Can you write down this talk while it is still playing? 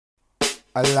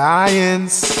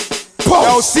Alliance.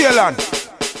 Yo, Ceylon.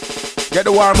 Get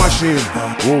the war machine.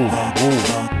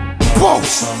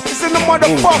 Pulse. It's in the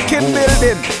motherfucking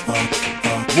building.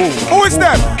 Who is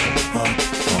them?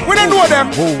 We don't know them.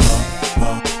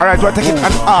 Alright, we're taking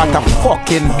an art of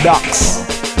fucking ducks.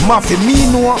 Mafia, me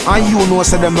know and you know,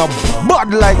 so them a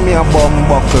bad like me a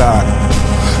bumbuckler.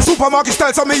 Supermarket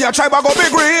style, so me a try bag up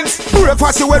big greens.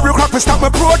 Breakfast you every crack to stop my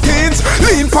proteins.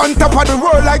 Lean pan top of the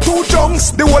world like two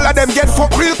junks. The whole of them get fuck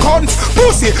real cunts.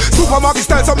 Pussy. Supermarket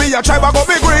style, so me a try bag up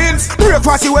big greens.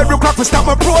 Breakfast you every crack to stop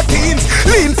my proteins.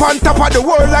 Lean pan top of the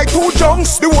world like two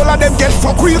junks. The whole of them get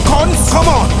fuck real cunts. Come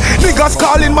on, niggas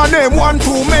calling my name one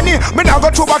too many. Me now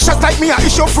go throw back shots like me a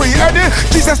issue free Eddie.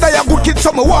 Jesus die a good kid, so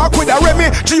me walk with a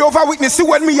Remy. Jehovah witness see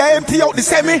when me a empty out the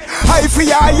semi. High for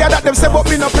ya, yeah that them say but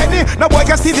me no penny. No boy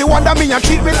can see the wonder me and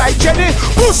treat me like Jenny.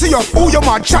 Pussy up, who you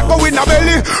mad chat go in a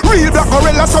belly. Real black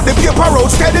gorilla so the paper road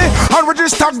steady. And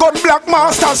register gun black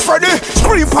masters Freddy.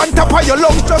 Scream on top of your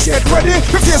lungs just get ready.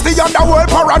 We face the underworld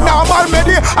paranormal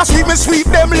medi. I sweep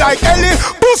them like Ellie.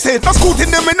 Pussy, no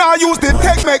scooting them and I use the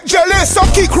tech make jelly. So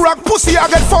kick rock pussy I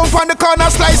get found on the corner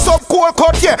slice up cold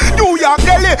cut yeah. New York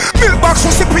deli. Milk box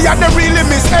recipe and them really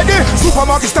miss Eddie.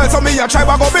 Supermarket style so me a try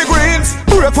bag up big greens.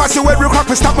 Breakfast you every crack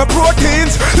to stop my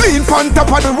proteins. Lean pan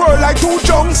top of the world like two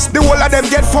junks. The whole of them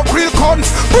get fuck real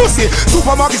cunts. Pussy.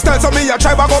 Supermarket style so me a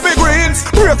try bag up big greens.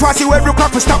 Breakfast you every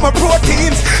crack to stop my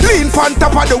proteins. Lean pan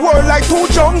top of the world like two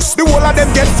junks. The whole of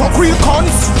them get fuck real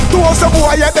cunts. Those of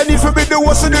boy yeah they need for be the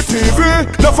worst in the TV.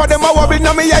 Enough of them a wobbling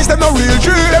on me eyes them no real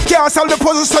G. Them can't solve the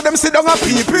puzzle so them sit down a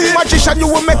PP. Magician you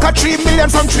will make a 3 million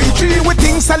from 3G. We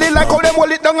think solid like how them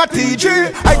hold it down a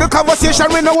TG. I do conversation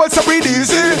with no words so breathe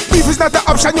easy. Beef is not the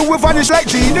option you will vanish like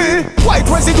genie. White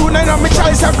when she do 9 on me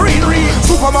choice a green read.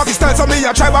 Supermarket style so me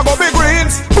a try bag up big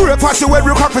greens. Breakfast you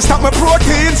every crack to stop my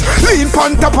proteins. Lean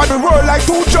pan top of the world like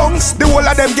two junks. The whole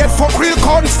of them get fuck real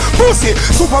cunts. Pussy.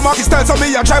 Supermarket style so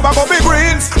me a try bag up big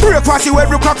greens. Breakfast you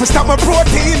every crack to stop my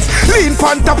proteins. Lean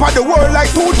pan top of the world like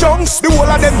two junks. The whole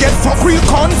of them get fuck real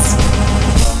cunts.